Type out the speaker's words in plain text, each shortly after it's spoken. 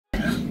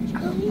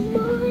Good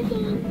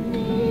morning,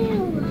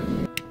 Bill.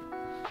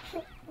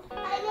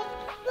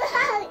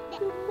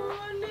 Good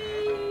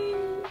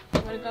morning.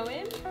 Wanna go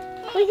in?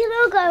 We can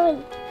all go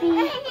in.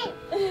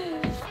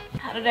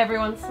 How did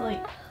everyone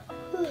sleep?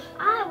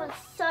 I was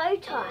so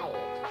tired.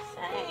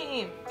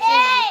 Same.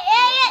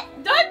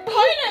 Don't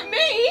point at me!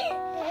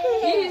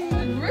 It's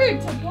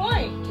rude to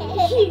point.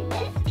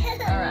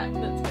 Alright,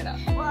 let's get up.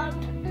 1,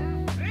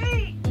 2,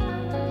 3.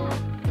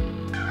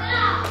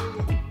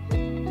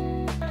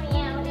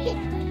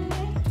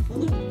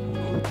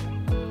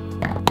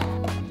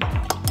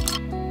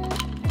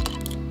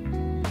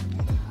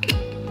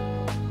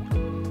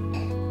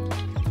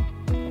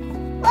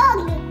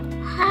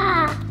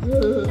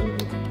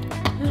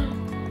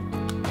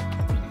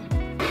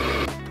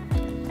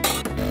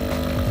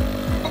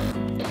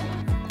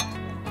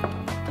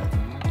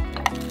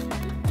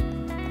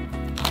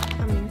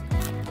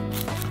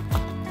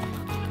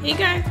 Here you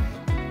go.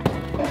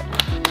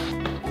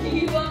 Do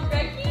you want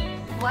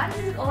brekkie? Why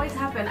does this always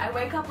happen? I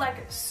wake up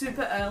like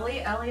super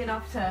early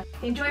enough to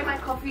enjoy my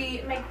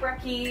coffee, make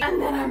brekkie,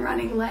 and then I'm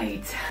running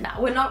late. No,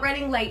 we're not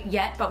running late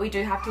yet, but we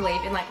do have to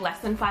leave in like less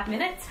than 5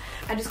 minutes.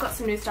 I just got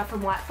some new stuff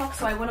from White Fox,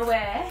 so I want to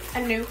wear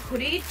a new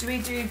hoodie. Do we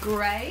do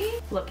grey?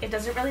 Look, it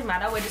doesn't really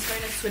matter. We're just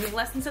going to swimming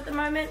lessons at the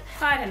moment.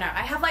 I don't know.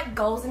 I have like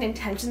goals and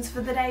intentions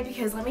for the day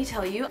because let me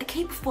tell you, I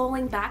keep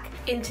falling back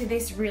into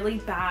this really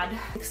bad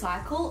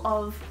cycle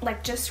of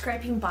like just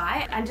scraping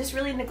by and just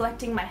really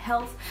neglecting my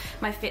health,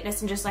 my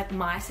fitness, and just like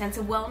my sense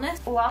of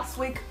wellness. Last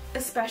week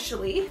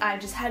especially, I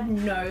just had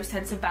no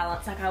sense of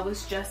balance. Like I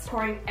was just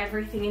pouring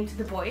everything into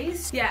the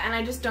boys. Yeah, and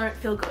I just don't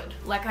feel good.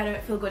 Like I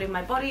don't feel good in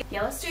my body.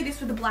 Yeah, let's do this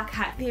with the black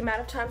hat. The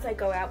amount of times I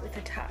go out with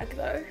a tag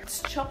though.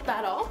 Let's chop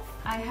that off.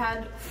 I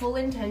had full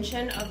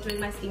intention of doing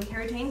my skincare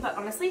routine, but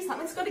honestly,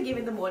 something's got to give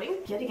in the morning.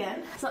 Yet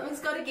again, something's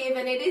got to give,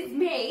 and it is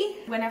me.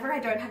 Whenever I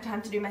don't have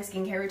time to do my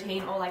skincare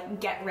routine or like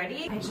get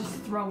ready, I just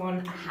throw on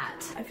a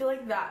hat. I feel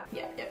like that.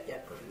 Yeah.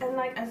 And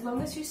like as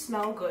long as you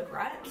smell good,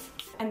 right?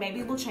 And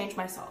maybe we'll change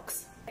my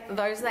socks.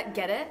 Those that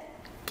get it,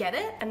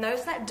 and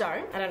those that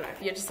don't, I don't know,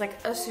 you're just like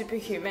a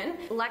superhuman.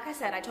 Like I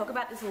said, I talk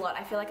about this a lot.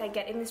 I feel like I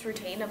get in this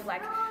routine of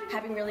like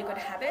having really good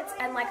habits,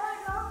 and like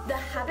the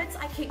habits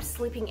I keep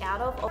slipping out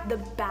of, or the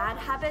bad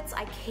habits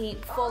I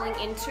keep falling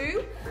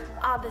into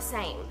are the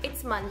same.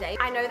 It's Monday.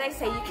 I know they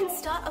say you can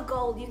start a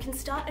goal, you can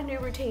start a new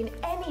routine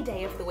any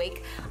day of the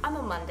week. I'm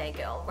a Monday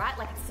girl, right?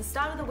 Like it's the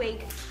start of the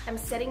week. I'm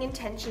setting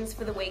intentions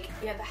for the week.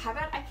 Yeah, the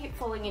habit I keep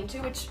falling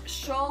into, which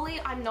surely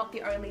I'm not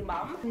the only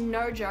mum.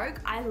 No joke,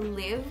 I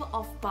live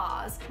off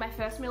bars. My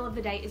first meal of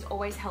the day is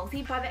always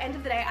healthy. By the end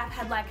of the day, I've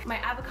had like my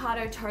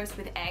avocado toast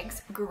with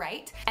eggs,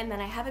 great. And then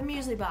I have a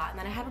muesli bar, and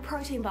then I have a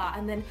protein bar,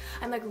 and then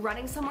I'm like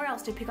running somewhere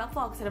else to pick up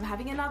Fox, and I'm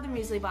having another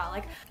muesli bar.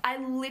 Like I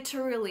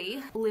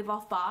literally live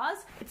off bars.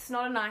 It's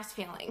not a nice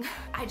feeling.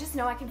 I just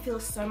know I can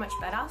feel so much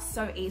better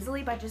so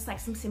easily by just like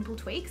some simple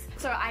tweaks.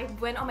 So I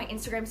went on my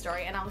Instagram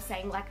story and I was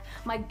saying like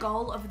my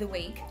goal of the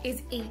week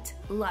is eat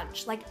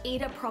lunch, like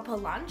eat a proper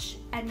lunch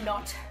and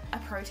not a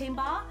protein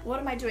bar. What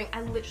am I doing?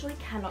 I literally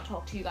cannot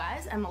talk to you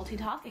guys and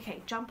multitask.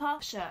 Okay, jumper,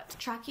 shirt,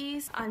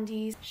 trackies,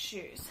 undies,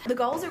 shoes. The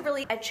goals are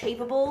really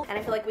achievable, and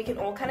I feel like we can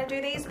all kind of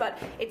do these, but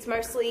it's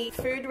mostly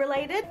food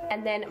related.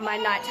 And then my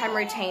nighttime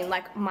routine,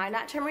 like my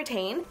nighttime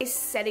routine is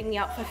setting me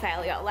up for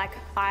failure. Like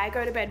I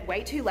go to bed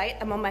way too late,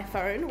 I'm on my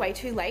phone way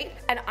too late,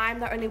 and I'm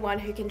the only one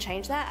who can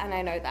change that, and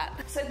I know that.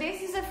 So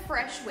this is a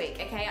fresh week,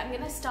 okay? I'm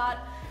gonna start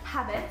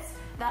habits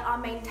that are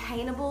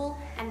maintainable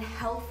and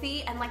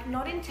healthy and like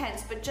not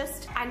intense, but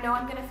just I know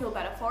I'm gonna feel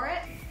better for it.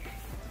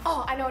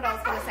 Oh, I know what I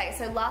was gonna say.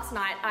 So last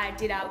night I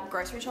did our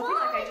grocery shopping.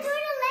 Like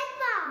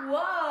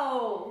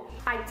whoa!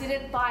 I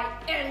didn't buy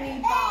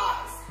any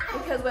bars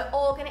because we're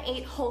all gonna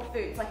eat whole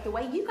foods like the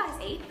way you guys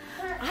eat.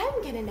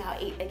 I'm gonna now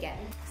eat again.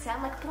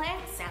 Sound like a plan?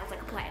 Sounds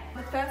like a plan.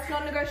 The first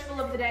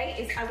non-negotiable of the day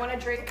is I want to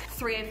drink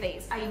 3 of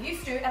these. I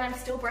used to, and I'm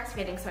still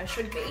breastfeeding, so I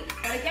should be.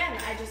 But again,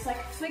 I just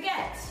like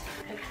forget.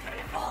 Okay.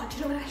 Oh, do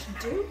you know what I should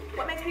do?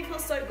 What makes me feel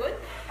so good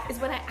is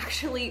when I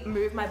actually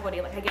move my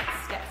body, like I get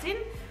steps in.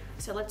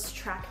 So let's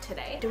track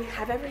today. Do we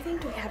have everything?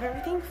 Do we have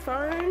everything?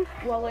 Phone,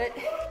 wallet,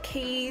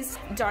 keys.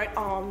 Don't,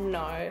 oh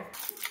no.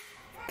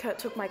 Kurt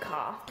took my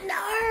car.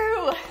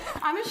 No!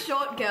 I'm a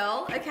short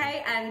girl,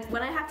 okay? And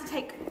when I have to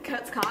take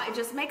Kurt's car, it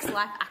just makes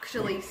life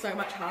actually so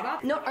much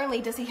harder. Not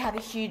only does he have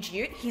a huge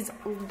ute, he's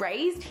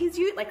raised his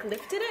ute, like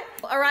lifted it.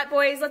 All right,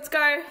 boys, let's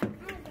go.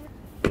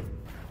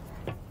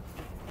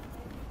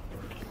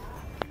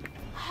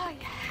 Oh,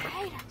 you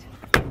hate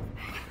it.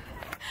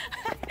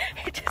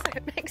 It just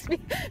like,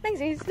 makes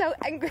me so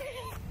angry.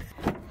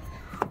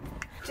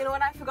 Do you know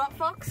what I forgot,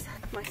 Fox?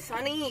 My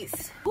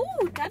sunnies.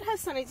 Ooh, Dad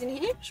has sunnies in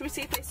here. Should we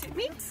see if they suit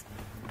me?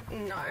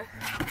 No.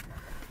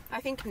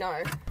 I think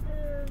no.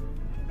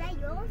 They're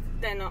yours?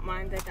 They're not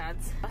mine, they're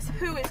Dad's.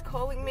 Who is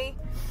calling me?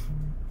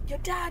 Your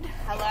dad.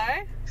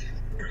 Hello?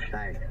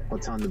 Hey,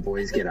 what time do the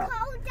boys get up?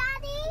 Cold,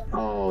 Daddy?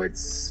 Oh,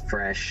 it's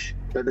fresh.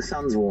 But the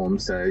sun's warm,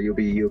 so you'll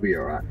be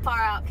alright. Far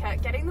out,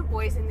 Kurt. Getting the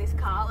boys in this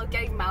car, or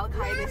getting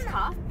Malachi in this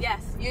car.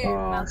 Yes, you,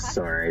 Oh, Malachi.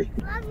 sorry.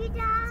 Love you,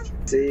 Dad.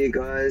 See you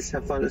guys.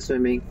 Have fun at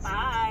swimming.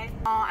 Bye.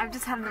 Oh, I've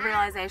just had the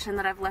realization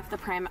that I've left the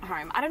pram at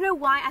home. I don't know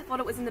why I thought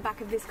it was in the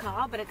back of this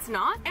car, but it's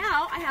not.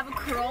 Now I have a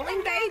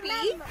crawling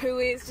baby who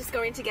is just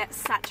going to get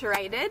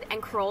saturated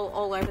and crawl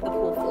all over the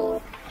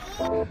pool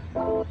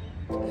floor.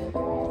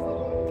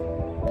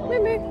 Moo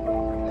moo.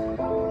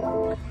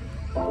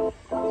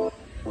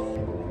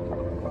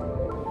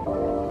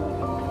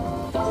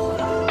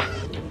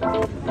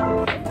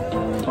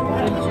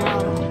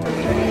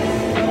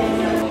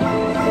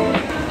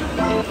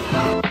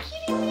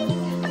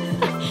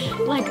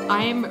 Like,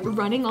 I'm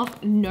running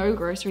off no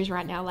groceries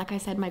right now. Like I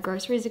said, my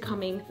groceries are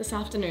coming this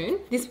afternoon.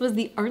 This was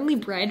the only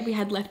bread we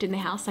had left in the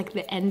house, like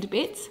the end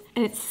bits,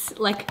 and it's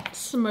like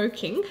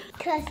smoking.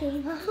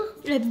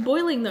 It's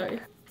boiling though.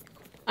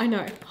 I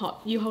know,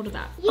 hot. You hold it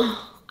that.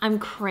 Oh, I'm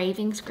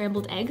craving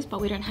scrambled eggs, but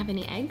we don't have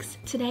any eggs.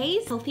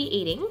 Today's healthy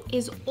eating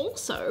is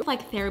also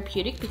like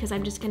therapeutic because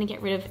I'm just gonna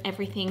get rid of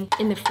everything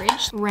in the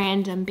fridge.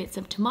 Random bits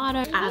of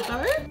tomato,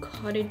 avo,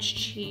 cottage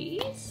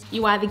cheese.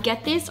 You either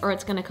get this or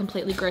it's gonna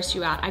completely gross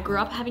you out. I grew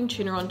up having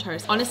tuna on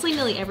toast. Honestly,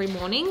 nearly every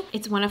morning.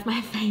 It's one of my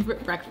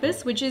favorite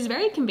breakfasts, which is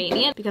very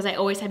convenient because I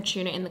always have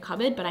tuna in the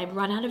cupboard, but I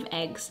run out of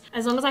eggs.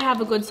 As long as I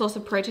have a good source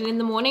of protein in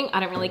the morning,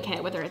 I don't really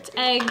care whether it's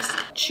eggs,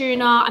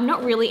 tuna. I'm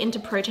not really into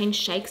protein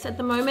shakes at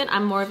the moment.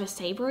 I'm more of a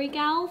savory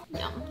gal.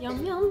 Yum,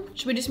 yum, yum.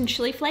 Should we do some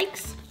chili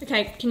flakes?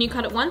 Okay, can you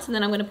cut it once and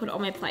then I'm gonna put it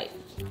on my plate.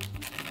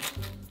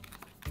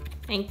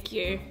 Thank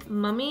you.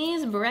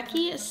 Mummy's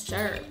brekkie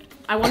served.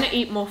 I want to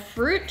eat more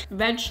fruit,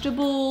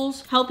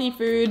 vegetables, healthy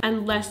food,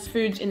 and less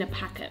foods in a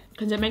packet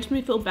because it makes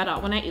me feel better.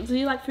 When I eat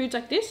like foods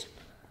like this,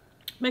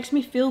 it makes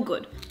me feel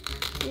good.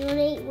 You want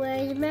to eat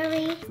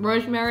rosemary?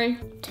 Rosemary.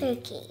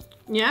 Turkey.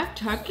 Yeah,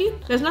 turkey.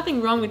 There's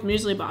nothing wrong with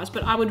muesli bars,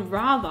 but I would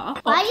rather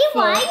Why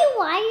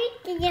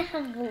do you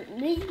have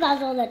muesli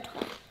bars all the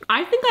time?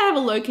 I think I have a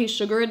low-key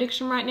sugar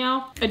addiction right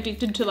now.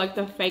 Addicted to like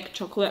the fake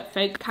chocolate,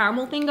 fake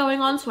caramel thing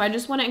going on. So I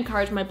just want to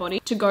encourage my body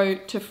to go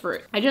to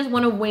fruit. I just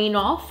want to wean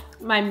off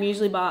my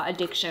muesli bar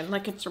addiction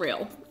like it's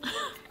real.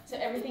 So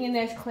everything in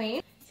there is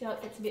clean. See how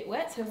it gets a bit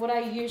wet? So what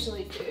I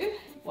usually do,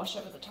 wash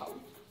over the top.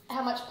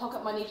 How much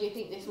pocket money do you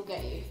think this will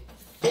get you?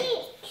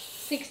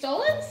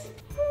 $6?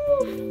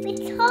 Ooh,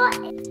 it's hot.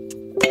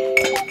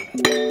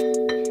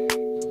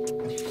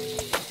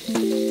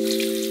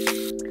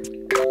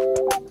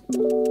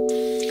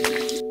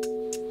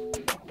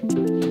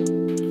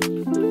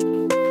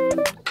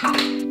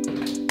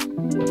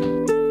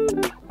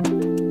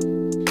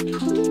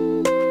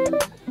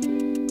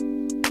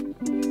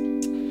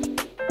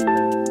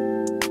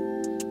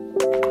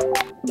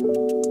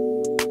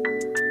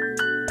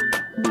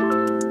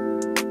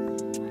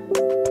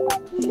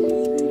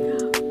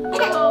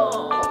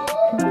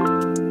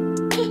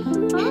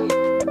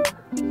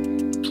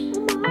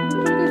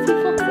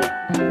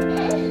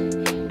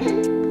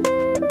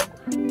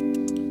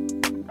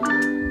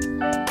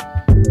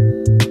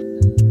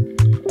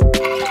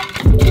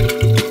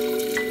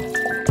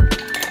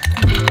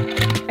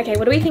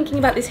 What are we thinking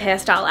about this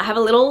hairstyle? I have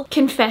a little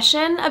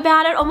confession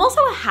about it. I'm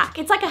also a hack.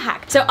 It's like a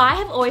hack. So I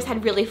have always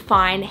had really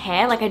fine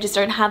hair. Like I just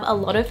don't have a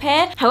lot of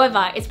hair.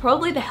 However, it's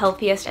probably the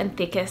healthiest and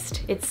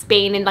thickest it's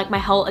been in like my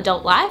whole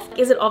adult life.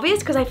 Is it obvious?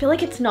 Because I feel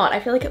like it's not. I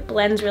feel like it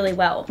blends really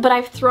well. But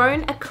I've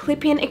thrown a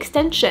clip-in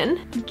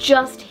extension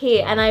just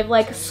here and I've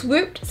like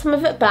swooped some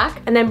of it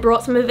back and then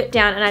brought some of it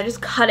down and I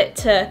just cut it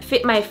to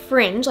fit my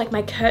fringe, like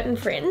my curtain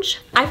fringe.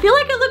 I feel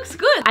like it looks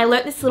good. I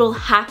learned this little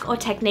hack or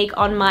technique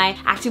on my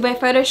activewear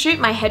photo shoot.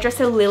 My hairdresser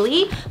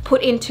Lily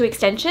put into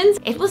extensions.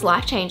 It was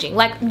life-changing.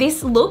 Like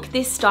this look,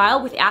 this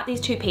style without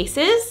these two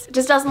pieces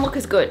just doesn't look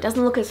as good,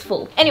 doesn't look as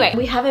full. Anyway,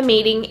 we have a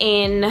meeting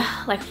in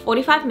like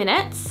 45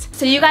 minutes.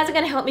 So you guys are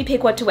gonna help me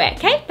pick what to wear,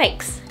 okay?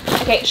 Thanks.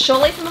 Okay,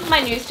 surely some of my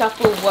new stuff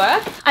will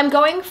work. I'm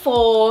going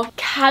for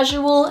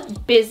casual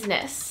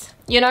business.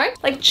 You know,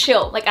 like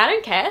chill, like I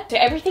don't care. So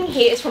everything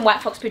here is from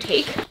White Fox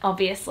Boutique,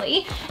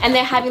 obviously. And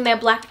they're having their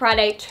Black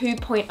Friday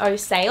 2.0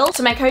 sale.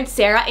 So my code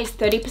Sarah is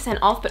 30%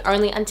 off, but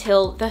only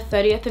until the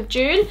 30th of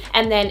June.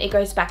 And then it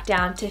goes back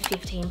down to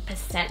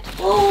 15%.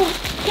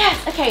 Oh,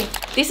 yes, okay.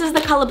 This is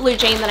the color blue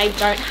jean that I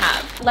don't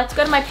have. Let's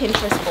go to my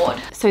Pinterest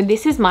board. So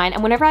this is mine.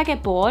 And whenever I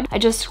get bored, I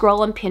just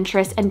scroll on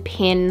Pinterest and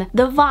pin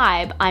the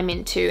vibe I'm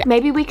into.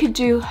 Maybe we could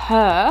do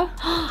her.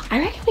 I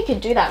reckon we could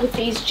do that with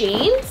these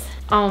jeans.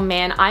 Oh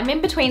man, I'm in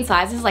between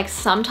sizes. Like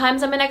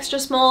sometimes I'm an extra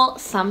small,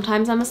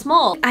 sometimes I'm a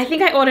small. I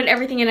think I ordered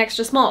everything in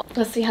extra small.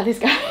 Let's see how this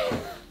goes.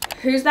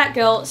 Who's that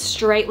girl?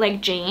 Straight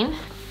leg jean.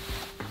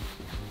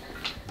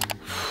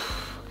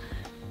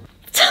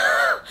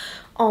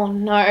 Oh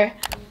no.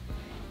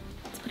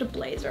 Let's put a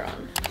blazer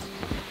on.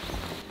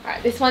 All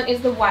right, this one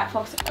is the White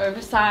Fox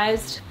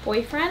Oversized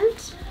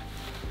Boyfriend.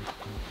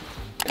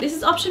 This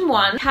is option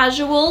one,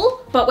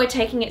 casual, but we're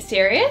taking it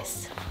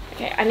serious.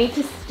 Okay, I need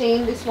to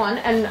steam this one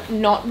and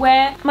not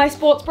wear my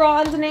sports bra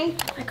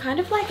underneath. I kind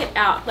of like it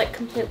out, like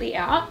completely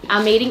out.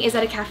 Our meeting is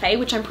at a cafe,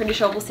 which I'm pretty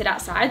sure will sit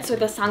outside, so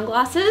the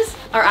sunglasses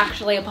are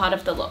actually a part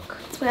of the look.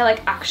 Let's wear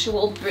like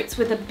actual boots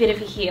with a bit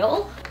of a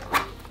heel.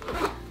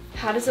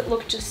 How does it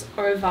look just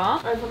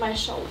over my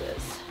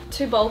shoulders?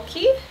 Too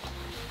bulky.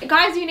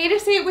 Guys, you need to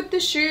see it with the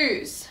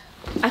shoes.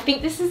 I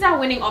think this is our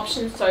winning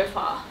option so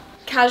far.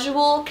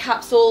 Casual,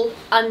 capsule,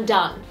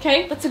 undone.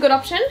 Okay, that's a good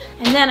option.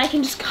 And then I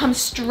can just come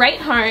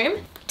straight home,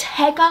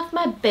 take off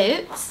my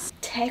boots,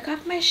 take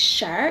off my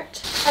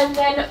shirt, and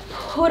then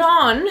put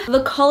on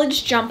the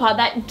college jumper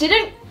that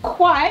didn't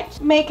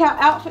quite make our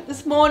outfit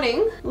this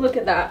morning. Look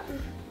at that.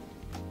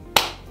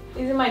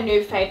 These are my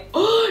new fave.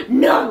 Oh,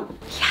 no!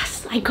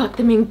 Yes, I got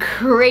them in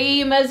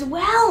cream as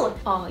well.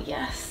 Oh,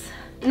 yes.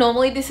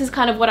 Normally, this is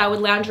kind of what I would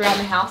lounge around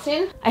the house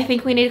in. I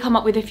think we need to come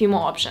up with a few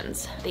more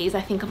options. These,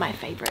 I think, are my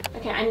favorite.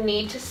 Okay, I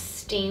need to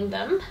steam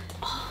them.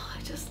 Oh,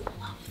 I just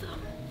love them.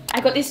 I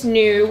got this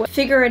new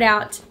Figure It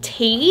Out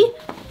tee.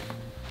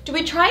 Do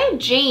we try a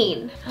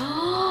jean?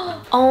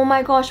 Oh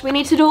my gosh, we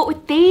need to do it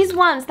with these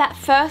ones, that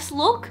first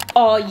look.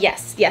 Oh,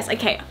 yes, yes,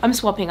 okay, I'm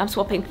swapping.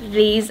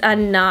 These are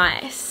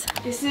nice.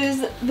 This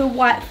is the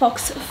White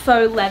Fox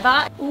faux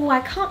leather. Oh,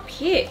 I can't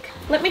pick.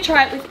 Let me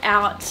try it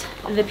without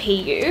the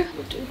PU.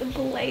 We'll do the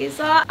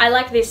blazer. I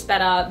like this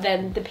better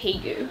than the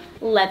PU.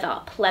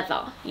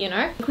 Pleather, you know?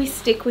 I think we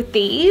stick with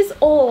these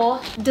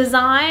or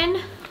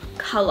design,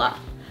 color.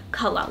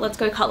 Let's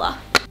go color.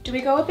 Do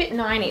we go a bit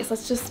 90s?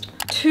 Let's just,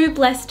 Too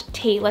Blessed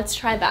Tea. Let's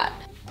try that.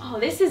 Oh,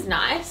 this is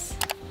nice.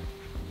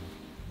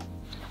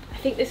 I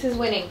think this is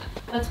winning.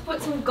 Let's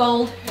put some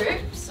gold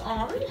hoops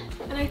on.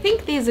 And I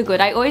think these are good.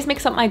 I always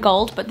mix up my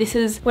gold, but this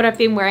is what I've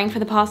been wearing for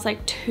the past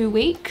like 2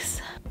 weeks.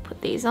 Put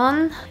these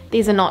on.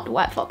 These are not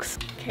White Fox.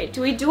 Okay,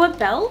 do we do a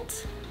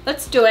belt?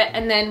 Let's do it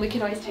and then we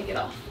can always take it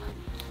off.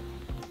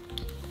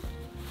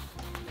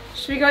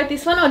 Should we go with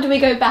this one or do we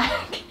go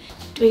back?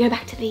 Do we go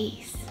back to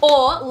these?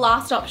 Or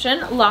last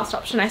option,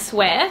 I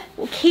swear,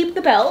 we'll keep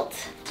the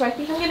belt. So I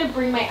think I'm gonna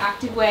bring my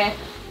activewear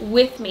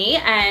with me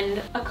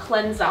and a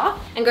cleanser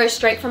and go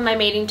straight from my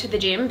meeting to the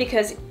gym,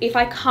 because if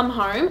I come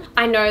home,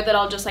 I know that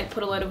I'll just like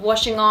put a load of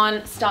washing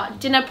on, start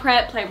dinner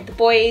prep, play with the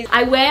boys.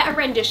 I wear a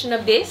rendition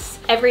of this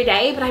every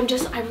day, but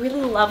I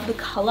really love the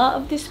color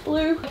of this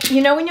blue.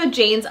 You know when your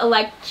jeans are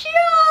like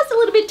just a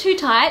little bit too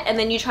tight and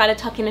then you try to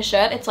tuck in a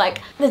shirt, it's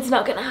like, that's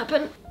not gonna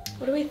happen.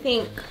 What do we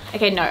think?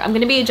 Okay, no, I'm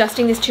gonna be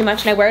adjusting this too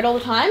much and I wear it all the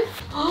time.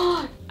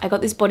 Oh, I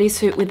got this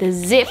bodysuit with a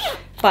zip,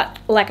 but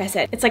like I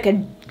said, it's like a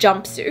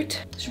jumpsuit.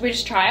 Should we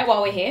just try it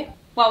while we're here?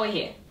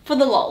 For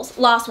the lols.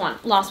 Last one.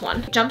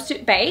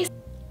 Jumpsuit base.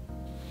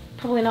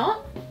 Probably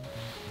not.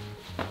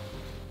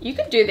 You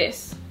could do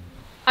this.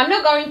 I'm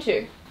not going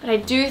to, but I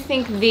do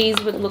think these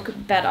would look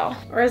better.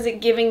 Or is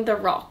it giving The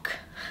Rock?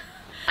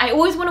 I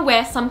always want to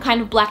wear some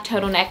kind of black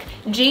turtleneck,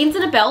 jeans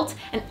and a belt,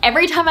 and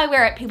every time I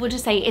wear it, people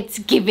just say it's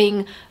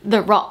giving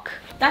The Rock.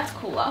 That's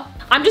cooler.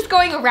 I'm just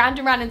going around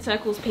and around in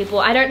circles, people.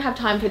 I don't have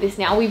time for this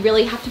now. We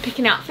really have to pick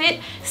an outfit,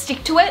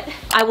 stick to it.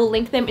 I will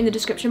link them in the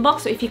description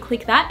box, so if you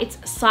click that, it's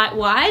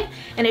site-wide,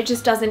 and it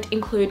just doesn't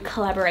include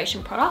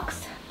collaboration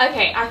products.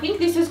 Okay, I think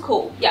this is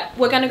cool. Yeah,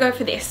 we're gonna go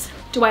for this.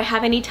 Do I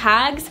have any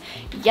tags?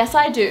 Yes,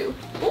 I do.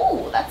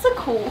 Ooh, that's a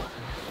cool.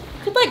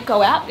 I could like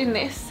go out in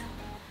this.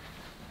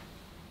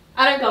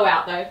 I don't go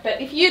out though,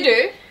 but if you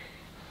do,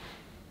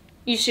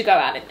 you should go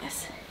out in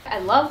this. I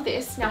love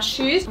this. Now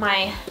shoes,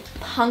 my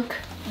punk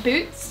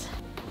boots.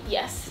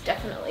 Yes,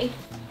 definitely.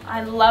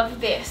 I love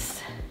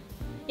this.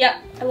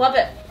 Yep, I love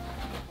it.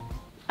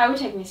 I would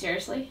take me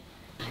seriously.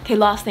 Okay,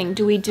 last thing,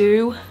 do we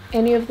do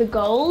any of the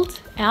gold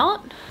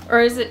out?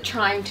 Or is it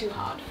trying too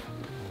hard?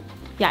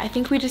 Yeah, I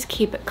think we just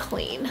keep it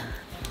clean.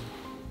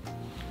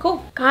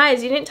 Cool.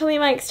 Guys, you didn't tell me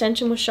my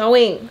extension was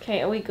showing.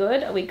 Okay, are we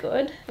good? Are we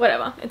good?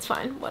 Whatever, it's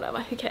fine, whatever,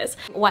 who cares?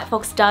 White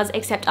Fox does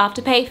accept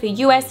Afterpay for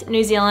US,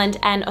 New Zealand,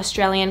 and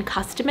Australian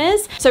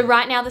customers. So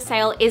right now the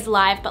sale is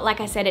live, but like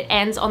I said, it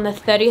ends on the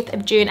 30th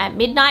of June at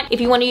midnight.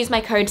 If you want to use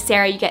my code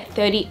Sarah, you get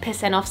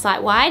 30% off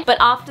site-wide. But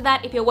after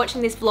that, if you're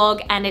watching this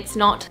vlog and it's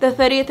not the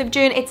 30th of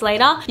June, it's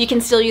later, you can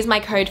still use my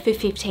code for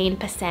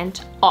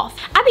 15% off.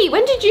 Abby,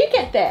 when did you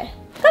get there?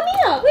 Come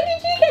here, when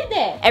did you get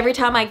there? Every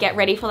time I get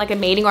ready for like a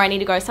meeting or I need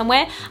to go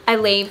somewhere, I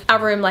leave a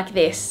room like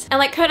this. And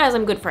like Kurt knows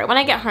I'm good for it. When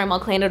I get home, I'll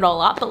clean it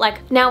all up, but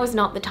like now is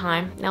not the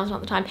time. Now is not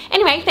the time.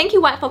 Anyway, thank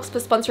you White Fox for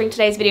sponsoring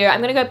today's video.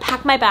 I'm gonna go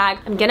pack my bag.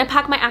 I'm gonna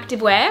pack my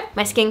activewear,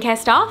 my skincare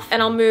stuff,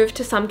 and I'll move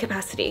to some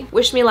capacity.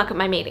 Wish me luck at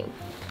my meeting.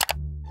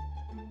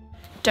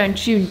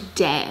 Don't you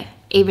dare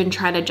even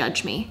try to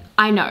judge me.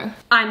 I know,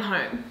 I'm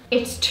home.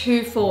 It's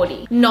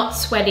 2:40, not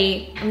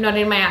sweaty, I'm not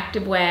in my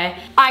activewear.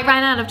 I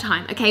ran out of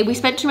time, okay? We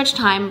spent too much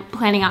time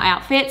planning our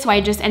outfit, so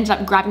I just ended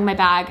up grabbing my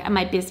bag and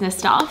my business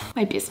stuff.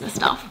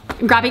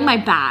 Grabbing my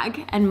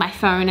bag and my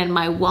phone and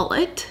my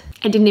wallet.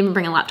 I didn't even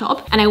bring a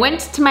laptop. And I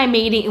went to my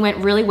meeting, it went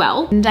really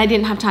well. And I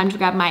didn't have time to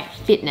grab my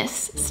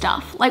fitness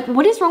stuff. Like,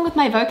 what is wrong with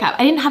my vocab?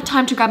 I didn't have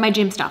time to grab my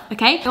gym stuff,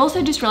 okay? I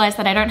also just realized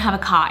that I don't have a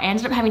car. I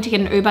ended up having to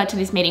get an Uber to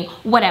this meeting,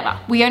 whatever.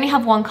 We only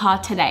have one car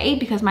today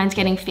because mine's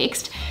getting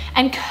fixed.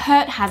 And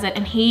Kurt has it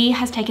and he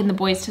has taken the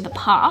boys to the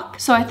park.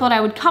 So I thought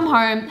I would come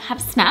home, have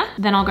a snack,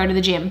 then I'll go to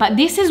the gym. But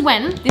this is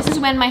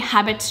when my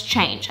habits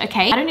change,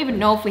 okay? I don't even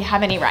know if we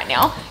have any right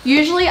now.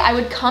 Usually I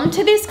would come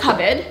to this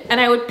cupboard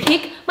and I would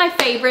pick my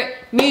favorite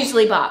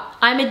muesli bar.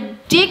 I'm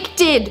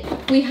addicted.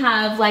 We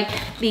have like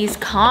these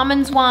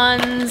Carmen's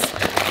ones.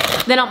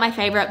 They're not my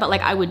favorite, but like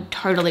I would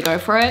totally go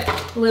for it.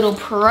 Little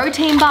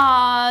protein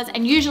bars,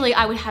 and usually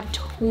I would have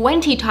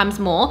 20 times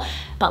more,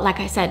 but like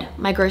I said,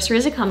 my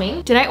groceries are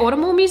coming. Did I order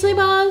more muesli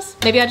bars?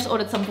 Maybe I just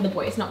ordered some for the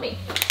boys, not me.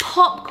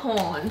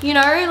 Popcorn, you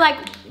know, like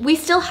we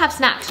still have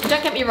snacks.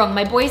 Don't get me wrong,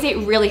 my boys eat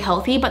really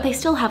healthy, but they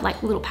still have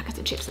like little packets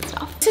of chips and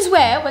stuff. This is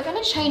where we're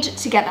gonna change it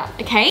together,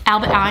 okay?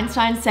 Albert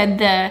Einstein said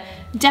the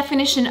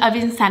definition of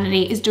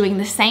insanity is doing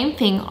the same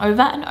thing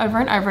over and over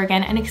and over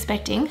again and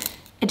expecting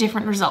a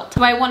different result.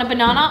 Do I want a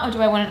banana or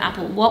do I want an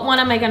apple? What one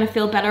am I gonna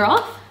feel better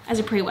off as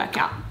a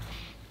pre-workout?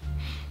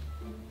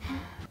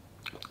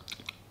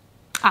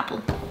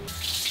 Apple.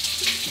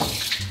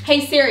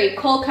 Hey Siri,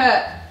 call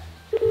Kurt.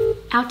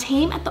 Our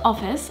team at the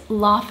office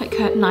laugh at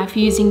Kurt and I for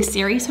using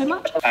Siri so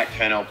much. At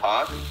Colonel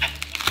Park.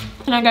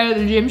 Can I go to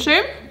the gym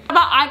soon? How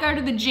about I go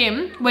to the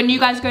gym when you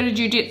guys go to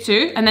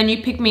jiu-jitsu and then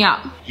you pick me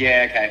up?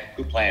 Yeah, okay,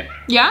 good plan.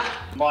 Yeah?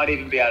 Might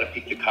even be able to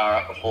pick the car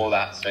up before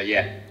that, so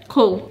yeah.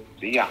 Cool.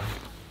 See ya.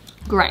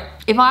 Great.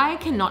 If I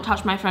cannot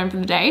touch my phone for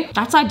the day,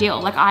 that's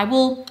ideal. Like I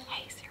will,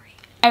 hey Siri,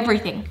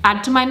 everything.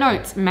 Add to my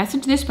notes,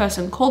 message this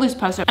person, call this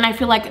person. And I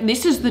feel like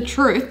this is the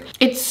truth.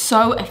 It's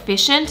so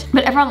efficient,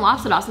 but everyone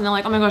laughs at us and they're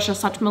like, oh my gosh, you're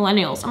such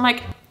millennials. I'm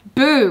like,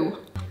 boo.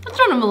 That's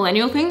not a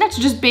millennial thing. That's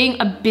just being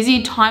a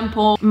busy, time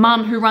poor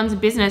mum who runs a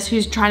business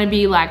who's trying to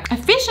be like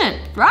efficient,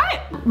 right?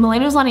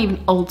 Millennials aren't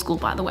even old school,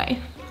 by the way.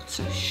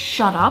 So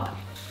shut up.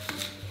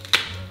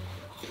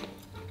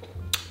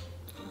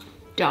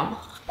 Dumb.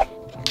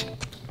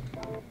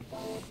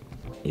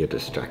 You're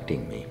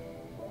distracting me.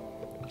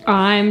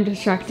 I'm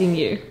distracting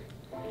you.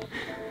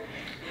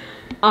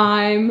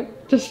 I'm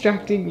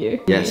distracting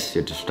you. Yes,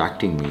 you're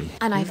distracting me.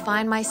 And I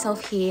find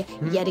myself here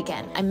yet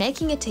again. I'm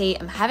making a tea,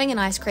 I'm having an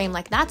ice cream,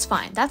 like that's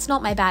fine. That's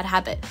not my bad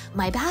habit.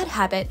 My bad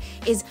habit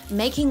is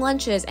making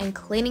lunches and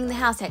cleaning the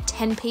house at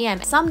 10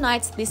 p.m. Some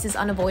nights this is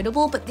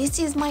unavoidable, but this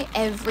is my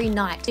every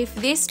night. If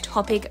this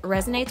topic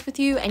resonates with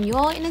you and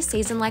you're in a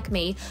season like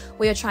me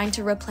where you're trying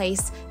to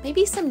replace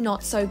maybe some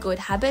not so good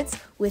habits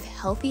with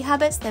healthy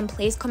habits, then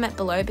please comment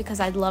below because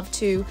I'd love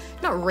to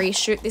not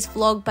reshoot this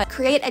vlog, but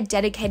create a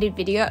dedicated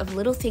video of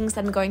little things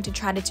that I'm going to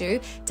try to do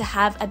to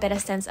have a better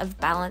sense of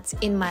balance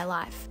in my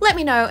life. Let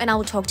me know and I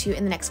will talk to you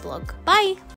in the next vlog. Bye!